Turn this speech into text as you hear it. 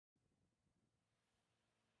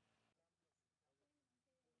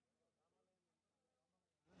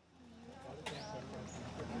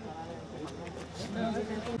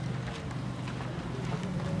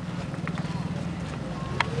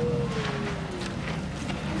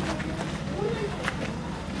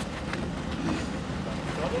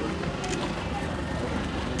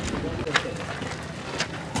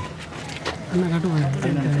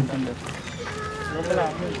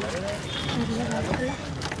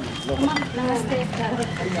నమస్తే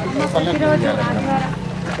ఈరోజు ఆదివారం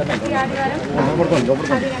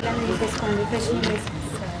తీసేసుకోండి ఫ్రెష్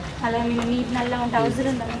అలా మీరు నీట్ నల్లా ఉంటే అవసరం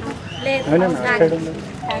ఉందా లేదు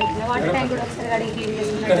వాటర్ ట్యాంక్ కూడా ఒకసారి అడిగి క్లీన్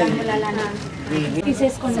చేసుకుంటారు డ్రమ్ములు అలా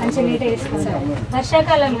తీసేసుకోండి మంచిగా నీట్గా వేసుకుంటారు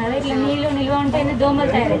వర్షాకాలం కదా ఇట్లా నీళ్ళు నిల్వ ఉంటేనే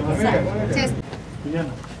దోమలు తయారవుతాయి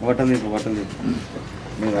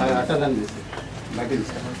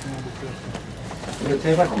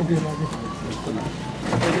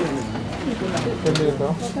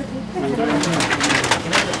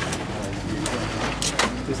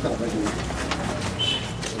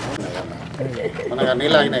మనకు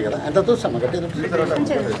నీళ్ళు ఆగినాయి కదా ఎంత చూస్తాం గట్టి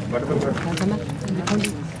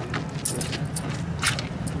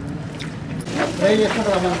స్ప్రే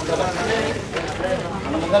చేసుకుంటాం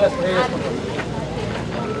మన ముందర స్ప్రే చేసుకుంటాం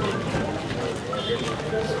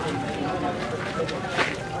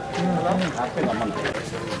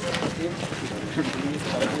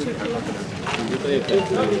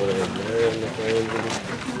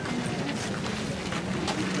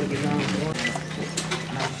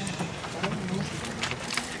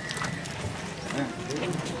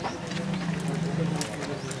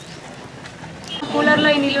కూలర్లో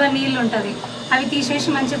ఈ నిల్వ నీళ్ళు ఉంటుంది అవి తీసేసి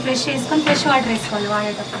మంచిగా ఫ్రెష్ చేసుకొని ఫ్రెష్ వాటర్ వేసుకోవాలి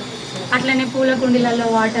వాడేటప్పుడు అట్లనే పూల కుండీలలో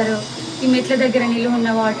వాటరు ఈ మెట్ల దగ్గర నిల్వ ఉన్న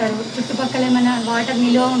వాటరు చుట్టుపక్కల ఏమైనా వాటర్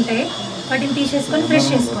నిల్వ ఉంటే వాటిని తీసేసుకొని ఫ్రెష్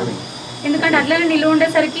చేసుకోవాలి ఎందుకంటే అట్లనే నిల్వ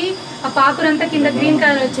ఉండేసరికి ఆ పాకురంతా కింద గ్రీన్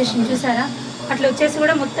కలర్ వచ్చేసింది చూసారా అట్లా వచ్చేసి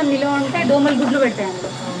కూడా మొత్తం నిల్వ ఉంటే దోమలు గుడ్లు పెడతాయి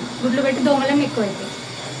అందులో గుడ్లు పెట్టి దోమలేమి ఎక్కువ అవుతాయి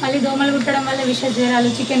మళ్ళీ దోమలు కుట్టడం వల్ల విష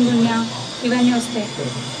జ్వరాలు చికెన్ గున్యా ఇవన్నీ వస్తాయి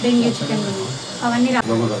డెంగ్యూ చికెన్ గున్యా అవన్నీ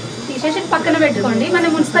తీసేసి పక్కన పెట్టుకోండి మన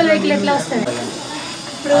మున్సిపల్ వెహికల్ ఎట్లా వస్తుంది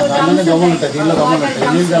ఇప్పుడు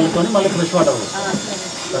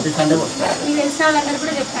మీ తెలిసిన వాళ్ళందరూ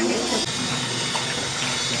కూడా చెప్పండి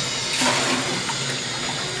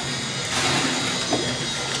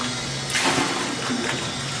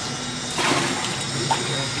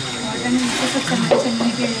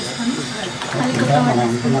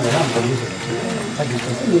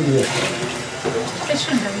ఫ్రెష్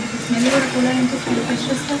ఉంటుంది స్మెల్ కూడా కూలర్ నుంచి స్మెల్ ఫ్రెష్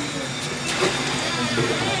వస్తుంది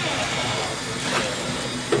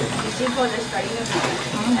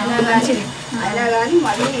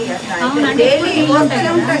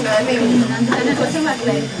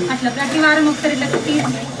అట్లా ప్రతి వారం ఒకసారి ఇట్లా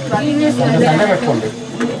క్లీన్ చేసుకోండి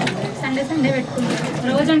సండే సండే పెట్టుకుంటారు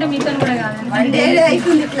రోజు అంటే మీతో కూడా కాదండి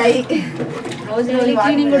రోజు రోజు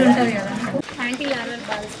క్లీనింగ్ కూడా ఉంటుంది కదా యాంటీ లార్వల్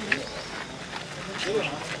బాల్స్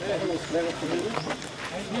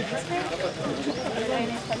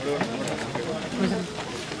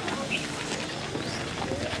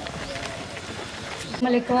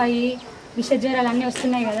మళ్ళీ ఎక్కువ ఈ విష జ్వరాలు అన్నీ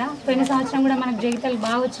వస్తున్నాయి కదా పోయిన సంవత్సరం కూడా మనకు జగిత్యాలు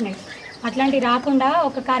బాగా వచ్చినాయి అట్లాంటివి రాకుండా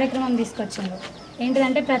ఒక కార్యక్రమం తీసుకొచ్చిండు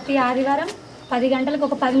ఏంటిదంటే ప్రతి ఆదివారం 10 గంటలకు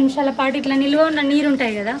ఒక 10 నిమిషాల పాటు ఇట్లా నిల్వ ఉన్న నీరు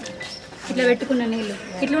ఉంటాయి కదా ఇట్లా పెట్టుకున్న నీళ్ళు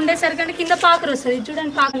ఇట్లా ఉండేసరికి కింద పాకురు వస్తుంది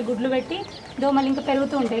చూడండి పాకులు గుడ్లు పెట్టి దోమలు ఇంకా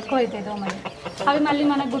పెరుగుతూ ఉంటాయి ఎక్కువ అవుతాయి దోమలు అవి మళ్ళీ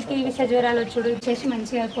మన గుడ్కి విష జ్వరాలు వచ్చుడు చేసి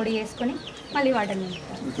మంచిగా పొడి వేసుకొని మళ్ళీ వాటర్ని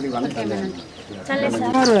చల్లే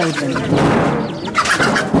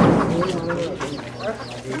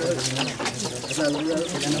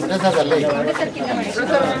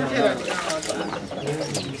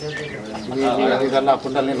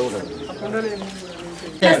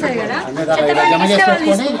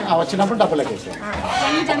వచ్చినప్పుడు డబ్బులకి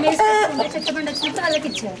చెత్తబండి వచ్చినప్పుడు వాళ్ళకి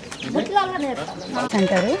ఇచ్చారు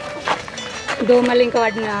అంటారు దోమలు ఇంకా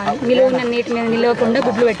వాటిని నిలువ ఉన్న నీటి మీద నిలవకుండా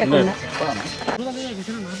గుడ్లు పెట్టకుండా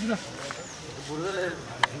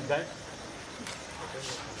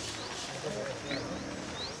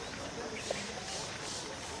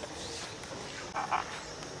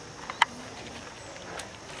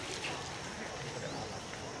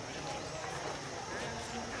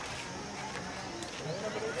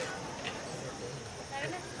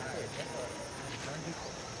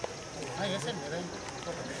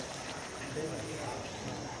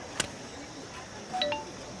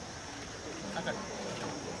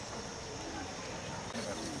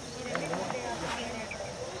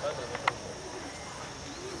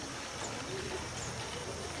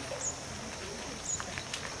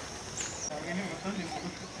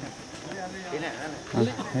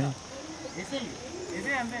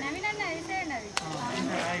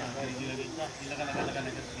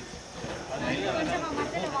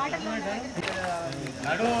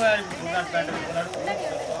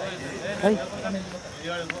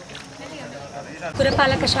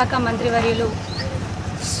పురపాలక శాఖ మంత్రివర్యులు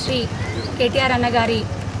శ్రీ కేటీఆర్ అన్నగారి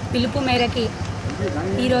పిలుపు మేరకి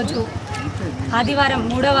ఈరోజు ఆదివారం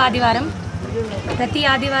 3వ ఆదివారం ప్రతి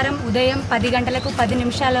ఆదివారం ఉదయం 10 గంటలకు 10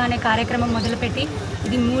 నిమిషాలు అనే కార్యక్రమం మొదలుపెట్టి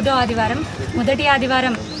ఇది 3వ ఆదివారం. మొదటి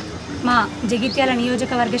ఆదివారం మా జగిత్యాల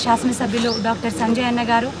నియోజకవర్గ శాసనసభ్యులు డాక్టర్ సంజయ్ అన్న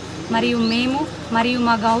గారు మరియు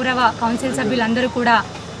మా గౌరవ కౌన్సిల్ సభ్యులందరూ కూడా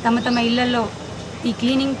తమ తమ ఇళ్లలో ఈ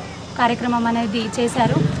క్లీనింగ్ కార్యక్రమం అనేది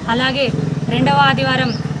చేశారు. అలాగే 2వ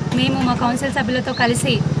ఆదివారం మేము మా కౌన్సిల్ సభ్యులతో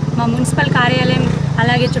కలిసి మా మున్సిపల్ కార్యాలయం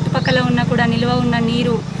అలాగే చుట్టుపక్కల ఉన్న కూడా నిల్వ ఉన్న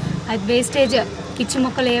నీరు వేస్టేజ్ కిచ్చి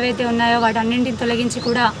మొక్కలు ఏవైతే ఉన్నాయో వాటన్నింటిని తొలగించి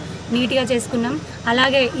కూడా నీట్గా చేసుకున్నాం.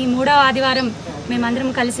 అలాగే ఈ 3వ ఆదివారం మేమందరం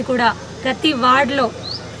కలిసి కూడా ప్రతి వార్డులో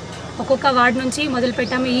ఒక్కొక్క వార్డు నుంచి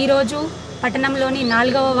మొదలుపెట్టాము. ఈరోజు పట్టణంలోని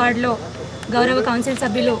 4వ వార్డులో గౌరవ కౌన్సిల్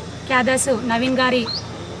సభ్యులు క్యాదాసు నవీన్ గారి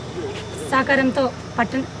సహకారంతో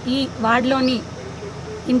ఈ వార్డులోని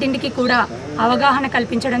ఇంటింటికి కూడా అవగాహన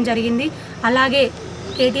కల్పించడం జరిగింది. అలాగే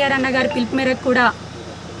కేటీఆర్ అన్న గారి పిలుపు మేరకు కూడా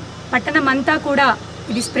పట్టణం అంతా కూడా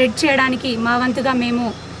ఇది స్ప్రెడ్ చేయడానికి మా వంతుగా మేము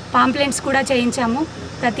పాంప్లెంట్స్ కూడా చేయించాము.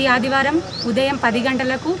 ప్రతి ఆదివారం ఉదయం 10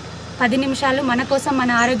 గంటలకు 10 నిమిషాలు మన కోసం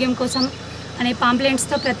మన ఆరోగ్యం కోసం అనే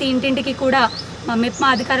పాంప్లెంట్స్తో ప్రతి ఇంటింటికి కూడా మా మెప్మా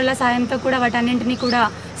అధికారుల సాయంతో కూడా వాటన్నింటినీ కూడా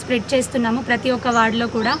స్ప్రెడ్ చేస్తున్నాము ప్రతి ఒక్క వార్డులో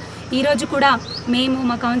కూడా. ఈరోజు కూడా మేము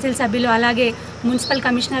మా కౌన్సిల్ సభ్యులు అలాగే మున్సిపల్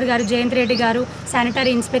కమిషనర్ గారు జయంత్ రెడ్డి గారు,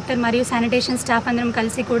 శానిటరీ ఇన్స్పెక్టర్ మరియు శానిటేషన్ స్టాఫ్ అందరం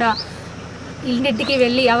కలిసి కూడా ఇంటింటికి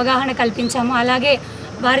వెళ్ళి అవగాహన కల్పించాము. అలాగే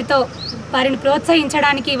వారిని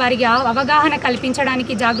ప్రోత్సహించడానికి, వారికి అవగాహన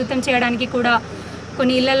కల్పించడానికి, జాగృతం చేయడానికి కూడా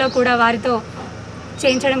కొన్ని ఇళ్లలో కూడా వారితో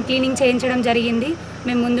క్లీనింగ్ చేయించడం జరిగింది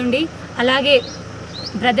మేము ముందుండి. అలాగే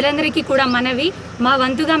ప్రజలందరికీ కూడా మనవి, మా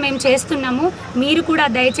వంతుగా మేము చేస్తున్నాము, మీరు కూడా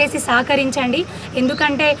దయచేసి సహకరించండి.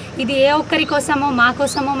 ఎందుకంటే ఇది ఏ ఒక్కరి కోసమో మా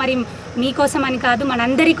కోసమో మరి మీకోసం అని కాదు,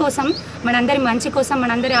 మనందరి కోసం, మనందరి మంచి కోసం,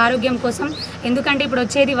 మనందరి ఆరోగ్యం కోసం. ఎందుకంటే ఇప్పుడు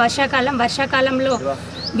వచ్చేది వర్షాకాలంలో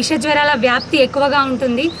విష జ్వరాల వ్యాప్తి ఎక్కువగా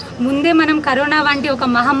ఉంటుంది. ముందే మనం కరోనా వంటి ఒక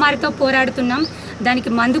మహమ్మారితో పోరాడుతున్నాం, దానికి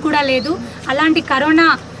మందు కూడా లేదు. అలాంటి కరోనా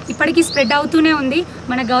ఇప్పటికీ స్ప్రెడ్ అవుతూనే ఉంది.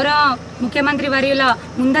 మన గౌరవ ముఖ్యమంత్రి వర్యుల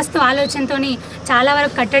ముందస్తు ఆలోచనతో చాలా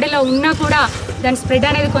వరకు కట్టడిలో ఉన్నా కూడా దాని స్ప్రెడ్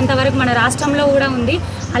అనేది కొంతవరకు మన రాష్ట్రంలో కూడా ఉంది.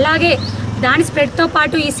 అలాగే దాని స్ప్రెడ్తో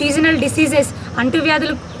పాటు ఈ సీజనల్ డిసీజెస్,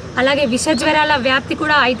 అంటువ్యాధులు, అలాగే విష జ్వరాల వ్యాప్తి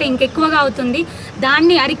కూడా అయితే ఇంకెక్కువగా అవుతుంది.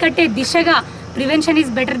 దాన్ని అరికట్టే దిశగా prevention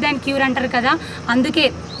is better than cure అంటారు కదా, అందుకే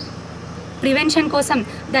ప్రివెన్షన్ కోసం,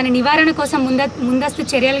 దాని నివారణ కోసం ముందస్తు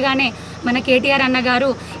చర్యలుగానే మన కేటీఆర్ అన్న గారు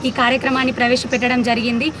ఈ కార్యక్రమాన్ని ప్రవేశపెట్టడం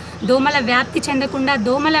జరిగింది. దోమల వ్యాప్తి చెందకుండా,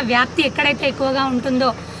 దోమల వ్యాప్తి ఎక్కడైతే ఎక్కువగా ఉంటుందో,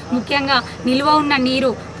 ముఖ్యంగా నిల్వ ఉన్న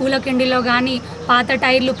నీరు పూల కిండిలో కానీ, పాత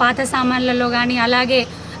టైర్లు, పాత సామాన్లలో కానీ, అలాగే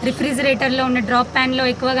రిఫ్రిజిరేటర్లో ఉన్న డ్రాప్ ప్యాన్లో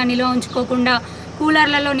ఎక్కువగా నిల్వ ఉంచుకోకుండా,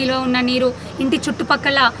 కూలర్లలో నిల్వ ఉన్న నీరు, ఇంటి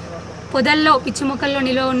చుట్టుపక్కల పొదల్లో, పిచ్చి మొక్కల్లో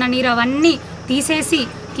నిల్వ ఉన్న నీరు అవన్నీ తీసేసి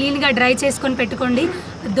క్లీన్గా డ్రై చేసుకొని పెట్టుకోండి.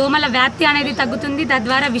 దోమల వ్యాప్తి అనేది తగ్గుతుంది,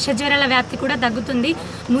 తద్వారా విషజ్వరాల వ్యాప్తి కూడా తగ్గుతుంది.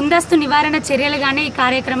 ముందస్తు నివారణ చర్యలుగానే ఈ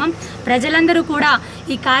కార్యక్రమం. ప్రజలందరూ కూడా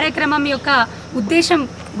ఈ కార్యక్రమం యొక్క ఉద్దేశం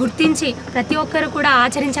గుర్తించి ప్రతి ఒక్కరు కూడా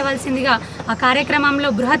ఆచరించవలసిందిగా, ఆ కార్యక్రమంలో,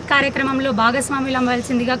 బృహత్ కార్యక్రమంలో భాగస్వాములు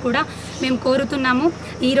అవ్వాల్సిందిగా కూడా మేము కోరుతున్నాము.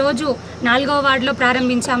 ఈరోజు 4వ వార్డులో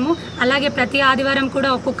ప్రారంభించాము. అలాగే ప్రతి ఆదివారం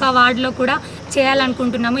కూడా ఒక్కొక్క వార్డులో కూడా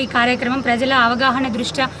చేయాలనుకుంటున్నాము ఈ కార్యక్రమం, ప్రజల అవగాహన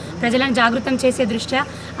దృష్ట్యా, ప్రజలను జాగృతం చేసే దృష్ట్యా.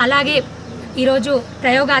 అలాగే ఈరోజు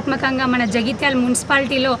ప్రయోగాత్మకంగా మన జగిత్యాల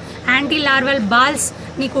మున్సిపాలిటీలో యాంటీ లార్వల్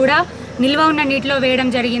బాల్స్ని కూడా నిల్వ ఉన్న నీటిలో వేయడం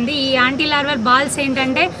జరిగింది. ఈ యాంటీ లార్వల్ బాల్స్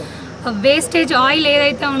ఏంటంటే వేస్టేజ్ ఆయిల్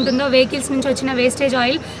ఏదైతే ఉంటుందో, వెహికల్స్ నుంచి వచ్చిన వేస్టేజ్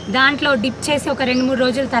ఆయిల్, దాంట్లో డిప్ చేసి ఒక 2-3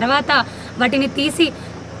 రోజుల తర్వాత వాటిని తీసి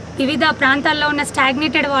వివిధ ప్రాంతాల్లో ఉన్న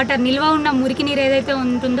స్టాగ్నేటెడ్ వాటర్, నిల్వ ఉన్న మురికి నీరు ఏదైతే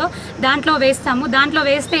ఉంటుందో దాంట్లో వేస్తాము. దాంట్లో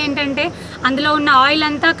వేస్తే ఏంటంటే అందులో ఉన్న ఆయిల్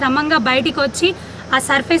అంతా క్రమంగా బయటికి వచ్చి ఆ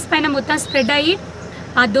సర్ఫేస్ పైన మొత్తం స్ప్రెడ్ అయ్యి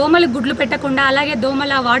ఆ దోమల గుడ్లు పెట్టకుండా, అలాగే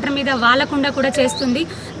దోమల వాటర్ మీద వాలకుండా కూడా చేస్తుంది.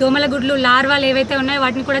 దోమల గుడ్లు, లార్వాలు ఏవైతే ఉన్నాయో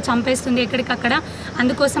వాటిని కూడా చంపేస్తుంది ఎక్కడికక్కడ.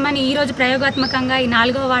 అందుకోసమని ఈరోజు ప్రయోగాత్మకంగా ఈ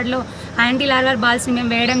 4వ వార్డులో యాంటీ లార్వల్ బాల్స్ని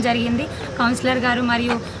మేము వేయడం జరిగింది. కౌన్సిలర్ గారు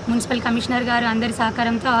మరియు మున్సిపల్ కమిషనర్ గారు అందరి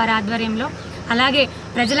సహకారంతో, వారి ఆధ్వర్యంలో. అలాగే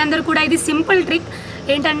ప్రజలందరూ కూడా, ఇది సింపుల్ ట్రిక్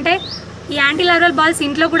ఏంటంటే, ఈ యాంటీ లార్వల్ బాల్స్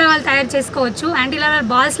ఇంట్లో కూడా వాళ్ళు తయారు చేసుకోవచ్చు. యాంటీ లార్వల్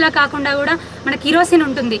బాల్స్లా కాకుండా కూడా మన కిరోసిన్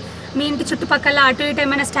ఉంటుంది. మీ ఇంటి చుట్టుపక్కల అటు ఇటు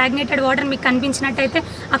ఏమైనా స్టాగ్నేటెడ్ వాటర్ మీకు కనిపించినట్టయితే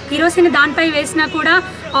ఆ కిరోసిన్ దానిపై వేసినా కూడా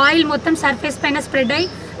ఆయిల్ మొత్తం సర్ఫేస్ పైన స్ప్రెడ్ అయ్యి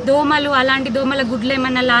దోమలు, అలాంటి దోమల గుడ్లు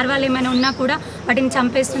ఏమైనా, లార్వాలు ఏమైనా ఉన్నా కూడా వాటిని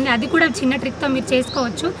చంపేస్తుంది. అది కూడా చిన్న ట్రిక్తో మీరు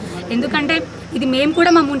చేసుకోవచ్చు. ఎందుకంటే ఇది మేము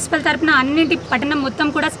కూడా మా మున్సిపల్ తరఫున అన్నింటి పట్టణం మొత్తం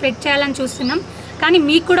కూడా స్ప్రెడ్ చేయాలని చూస్తున్నాం. కానీ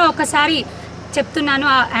మీకు కూడా ఒకసారి చెప్తున్నాను,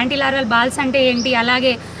 ఆ యాంటీ లార్వల్ బాల్స్ అంటే ఏంటి,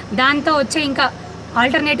 అలాగే దాంతో వచ్చే ఇంకా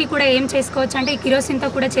ఆల్టర్నేటివ్ కూడా ఏం చేసుకోవచ్చు అంటే, ఈ కిరోసిన్తో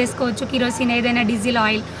కూడా చేసుకోవచ్చు. కిరోసిన్, ఏదైనా డీజిల్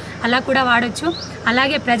ఆయిల్ అలా కూడా వాడచ్చు.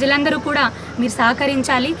 అలాగే ప్రజలందరూ కూడా మీరు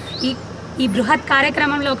సహకరించాలి. ఈ బృహత్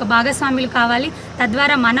కార్యక్రమంలో ఒక భాగస్వాములు కావాలి.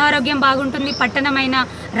 తద్వారా మన ఆరోగ్యం బాగుంటుంది, పట్టణమైన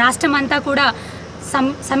రాష్ట్రం అంతా కూడా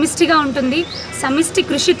సమిష్టిగా ఉంటుంది. సమిష్టి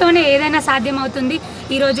కృషితోనే ఏదైనా సాధ్యమవుతుంది.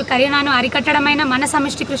 ఈరోజు కరోనాను అరికట్టడమైన మన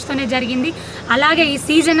సమిష్టి కృషితోనే జరిగింది. అలాగే ఈ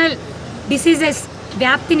సీజనల్ డిసీజెస్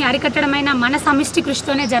వ్యాప్తిని అరికట్టడమైన మన సమిష్టి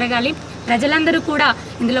కృషితోనే జరగాలి. ప్రజలందరూ కూడా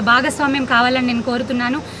ఇందులో భాగస్వామ్యం కావాలని నేను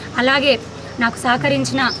కోరుతున్నాను. అలాగే నాకు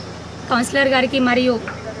సహకరించిన కౌన్సిలర్ గారికి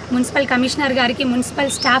మరియు మున్సిపల్ కమిషనర్ గారికి,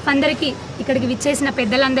 మున్సిపల్ స్టాఫ్ అందరికీ, ఇక్కడికి విచ్చేసిన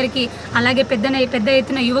పెద్దలందరికీ, అలాగే పెద్ద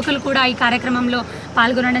ఎత్తున యువకులు కూడా ఈ కార్యక్రమంలో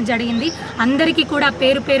పాల్గొనడం జరిగింది. అందరికీ కూడా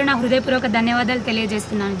పేరు పేరున హృదయపూర్వక ధన్యవాదాలు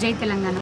తెలియజేస్తున్నాను. జై తెలంగాణ.